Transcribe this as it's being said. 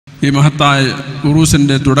ഈ മഹത്തായ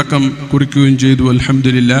ഉറൂസിൻ്റെ തുടക്കം കുറിക്കുകയും ചെയ്തു.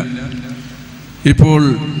 അൽഹംദുലില്ലാ. ഇപ്പോൾ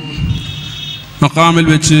മഖാമിൽ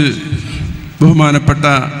വെച്ച് ബഹുമാനപ്പെട്ട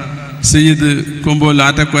സയ്യിദ് കൊമ്പോൽ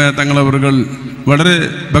ആറ്റക്കോയ തങ്ങളവറുകൾ വളരെ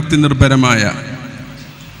ഭക്തി നിർഭരമായ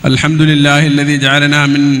അൽഹംദുലില്ലാഹില്ലദീ ജഅലനാ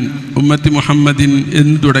മിൻ ഉമ്മത്തി മുഹമ്മദിൻ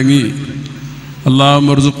എന്ന് തുടങ്ങി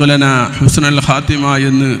അല്ലാഹുമ്മ ഉർസുഖ് ലനാ ഹുസ്നൽ ഖാത്തിമ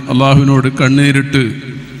എന്ന് അള്ളാഹുവിനോട് കണ്ണീരിട്ട്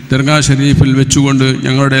ദർഗാ ഷരീഫിൽ വെച്ചുകൊണ്ട്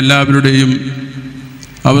ഞങ്ങളുടെ എല്ലാവരുടെയും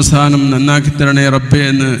അവസാനം നന്നാക്കി തരണേ റബ്ബേ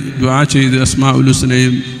എന്ന് ദുആ ചെയ്ത് അസ്മാഉൽ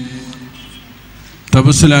ഹുസ്നയും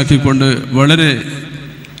തവസ്സുലാക്കിക്കൊണ്ട് വളരെ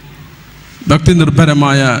ഭക്തി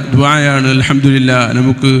നിർഭരമായ ദുആയാണ് അൽഹംദുലില്ലാ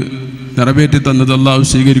നമുക്ക് നിറവേറ്റി തന്നത്. അള്ളാഹു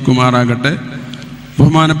സ്വീകരിക്കുമാറാകട്ടെ.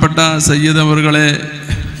 ബഹുമാനപ്പെട്ട സയ്യിദ് അവറുകളെ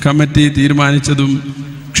കമ്മിറ്റി തീരുമാനിച്ചതും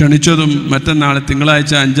ക്ഷണിച്ചതും മറ്റന്നാൾ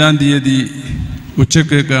തിങ്കളാഴ്ച 5-ാം തീയതി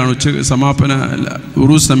ഉച്ചയ്ക്ക് സമാപന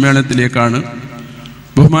ഉറൂസ് സമ്മേളനത്തിലേക്കാണ്.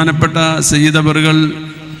 ബഹുമാനപ്പെട്ട സയ്യിദ് അവറുകൾ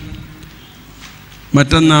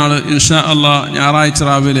മറ്റന്നാൾ ഇൻഷാ അള്ളാഹ് ഞായറാഴ്ച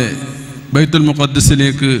രാവിലെ ബൈത്തുൽ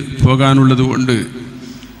മുഖദ്ദസിലേക്ക് പോകാനുള്ളത് കൊണ്ട്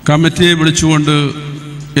കമ്മിറ്റിയെ വിളിച്ചുകൊണ്ട്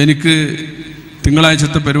എനിക്ക്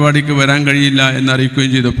തിങ്കളാഴ്ചത്തെ പരിപാടിക്ക് വരാൻ കഴിയില്ല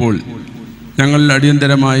എന്നറിയിക്കുകയും ചെയ്തപ്പോൾ ഞങ്ങൾ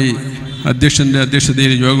അടിയന്തരമായി അധ്യക്ഷൻ്റെ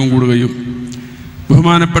അധ്യക്ഷതയിൽ യോഗം കൂടുകയും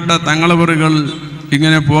ബഹുമാനപ്പെട്ട തങ്ങളവറുകൾ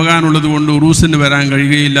ഇങ്ങനെ പോകാനുള്ളത് കൊണ്ട് ഉറൂസിന് വരാൻ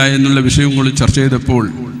കഴിയുകയില്ല എന്നുള്ള വിഷയങ്ങൾ ചർച്ച ചെയ്തപ്പോൾ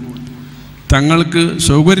തങ്ങൾക്ക്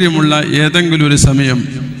സൗകര്യമുള്ള ഏതെങ്കിലും ഒരു സമയം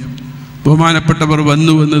ബഹുമാനപ്പെട്ടവർ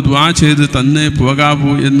വന്ന് ദുആ ചെയ്ത് തന്നേ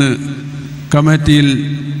പോകാവൂ എന്ന് കമ്മിറ്റിയിൽ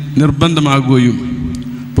നിർബന്ധമാകുകയും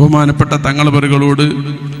ബഹുമാനപ്പെട്ട തങ്ങളവറുകളോട്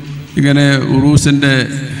ഇങ്ങനെ ഉറൂസിൻ്റെ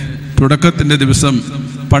തുടക്കത്തിൻ്റെ ദിവസം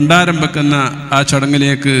പണ്ടാരം വെക്കുന്ന ആ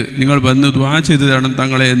ചടങ്ങിലേക്ക് നിങ്ങൾ വന്ന് ദുആ ചെയ്തു തരണം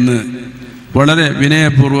തങ്ങളെ എന്ന് വളരെ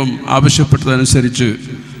വിനയപൂർവ്വം ആവശ്യപ്പെട്ടതനുസരിച്ച്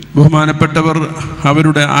ബഹുമാനപ്പെട്ടവർ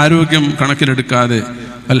അവരുടെ ആരോഗ്യം കണക്കിലെടുക്കാതെ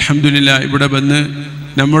അൽഹംദുലില്ലാ ഇവിടെ വന്ന്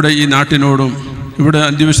നമ്മുടെ ഈ നാട്ടിനോടും ഇവിടെ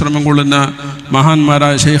അന്ത്യവിശ്രമം കൊള്ളുന്ന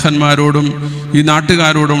മഹാന്മാരായ ശൈഖന്മാരോടും ഈ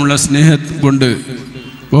നാട്ടുകാരോടുമുള്ള സ്നേഹം കൊണ്ട്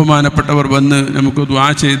ബഹുമാനപ്പെട്ടവർ വന്ന് നമുക്ക് ദുആ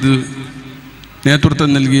ചെയ്ത് നേതൃത്വം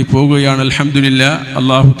നൽകി പോവുകയാണ്. അൽഹംദുലില്ലാ.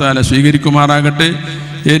 അല്ലാഹു തആല സ്വീകരിക്കുമാറാകട്ടെ.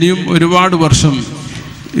 ഇനിയും ഒരുപാട് വർഷം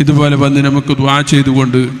ഇതുപോലെ വന്ന് നമുക്ക് ദുആ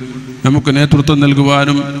ചെയ്തുകൊണ്ട് നമുക്ക് നേതൃത്വം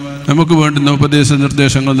നൽകുവാനും നമുക്ക് വേണ്ടുന്ന ഉപദേശ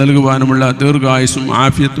നിർദ്ദേശങ്ങൾ നൽകുവാനുമുള്ള ദീർഘായുസ്സും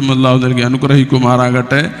ആഫിയത്തും അല്ലാഹു നൽകി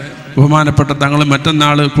അനുഗ്രഹിക്കുമാറാകട്ടെ. ബഹുമാനപ്പെട്ട തങ്ങൾ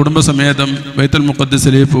മറ്റന്നാൾ കുടുംബസമേതം ബൈത്തുൽ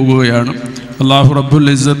മുഖദ്ദസിലേക്ക് പോകുകയാണ്. അല്ലാഹു റബ്ബുൽ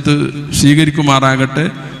ഇസ്സത്ത് സ്വീകരിക്കുമാറാകട്ടെ.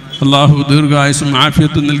 അല്ലാഹു ദീർഘായുസ്സും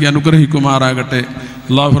ആഫിയത്തും നൽകി അനുഗ്രഹിക്കുമാറാകട്ടെ.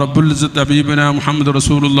 അല്ലാഹു റബ്ബുൽ ഇസ്സത്ത് ഹബീബനാ മുഹമ്മദ്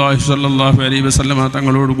റസൂലുള്ളാഹി സ്വല്ലല്ലാഹു അലൈഹി വസല്ലമ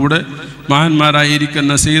തങ്ങളോടുകൂടെ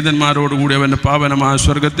മഹാന്മാരായിരിക്കുന്ന സയ്യിദന്മാരോടുകൂടി അവൻ്റെ പാവനമായ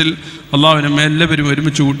സ്വർഗത്തിൽ അല്ലാഹു നമ്മെ എല്ലാവരും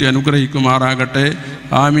ഒരുമിച്ച് കൂട്ടി അനുഗ്രഹിക്കുമാറാകട്ടെ.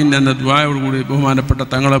 ആമീൻ എന്ന ദുആയോടുകൂടി ബഹുമാനപ്പെട്ട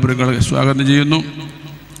തങ്ങളവറുകളെ സ്വാഗതം ചെയ്യുന്നു.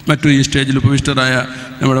 മറ്റു ഈ സ്റ്റേജിൽ ഉപവിഷ്ടരായ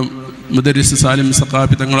നമ്മുടെ മുദരിസ് സാലിം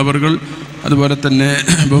സഖാഫി തങ്ങളവറുകൾ, അതുപോലെ തന്നെ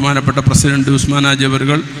ബഹുമാനപ്പെട്ട പ്രസിഡന്റ് ഉസ്മാൻ ഹാജി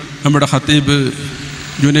അവറുകൾ, നമ്മുടെ ഖത്തീബ്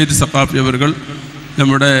ജുനൈദ് സഖാഫി അവറുകൾ,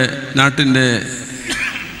 നമ്മുടെ നാട്ടിൻ്റെ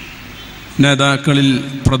നേതാക്കളിൽ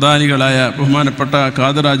പ്രധാനികളായ ബഹുമാനപ്പെട്ട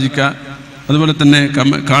ഖാദറാജിക്ക, അതുപോലെ തന്നെ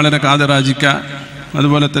കാളര ഖാദറാജിക്ക,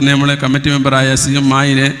 അതുപോലെ തന്നെ നമ്മളെ കമ്മിറ്റി മെമ്പറായ CM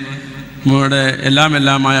മായിനെ, നമ്മുടെ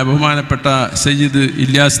എല്ലാമായ ബഹുമാനപ്പെട്ട സയ്യിദ്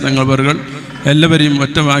ഇല്യാസ് തങ്ങളവറുകൾ എല്ലാവരെയും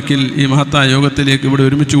ഒറ്റ വാക്കിൽ ഈ മഹത്തായ യോഗത്തിലേക്ക് ഇവിടെ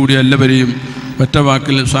ഒരുമിച്ച് കൂടിയ എല്ലാവരെയും ഒറ്റ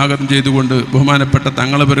വാക്കിൽ സ്വാഗതം ചെയ്തുകൊണ്ട് ബഹുമാനപ്പെട്ട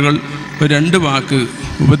തങ്ങളവറുകൾ ഒരു 2 വാക്ക്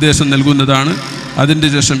ഉപദേശം നൽകുന്നതാണ്. അതിൻ്റെ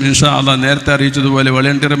ശേഷം ഇൻഷാ അല്ലാഹ് നേരത്തെ അറിയിച്ചതുപോലെ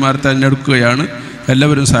വളണ്ടിയർമാർ തിരഞ്ഞെടുക്കുകയാണ്.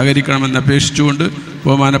 എല്ലാവരും സഹകരിക്കണമെന്ന് അപേക്ഷിച്ചുകൊണ്ട്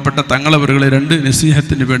ബഹുമാനപ്പെട്ട തങ്ങളവറുകളെ 2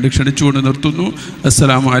 നസീഹത്തിന് വേണ്ടി ക്ഷണിച്ചുകൊണ്ട് നിർത്തുന്നു.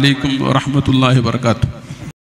 അസ്സലാമു അലൈക്കും വറഹ്മത്തുള്ളാഹി വബറകാതുഹു.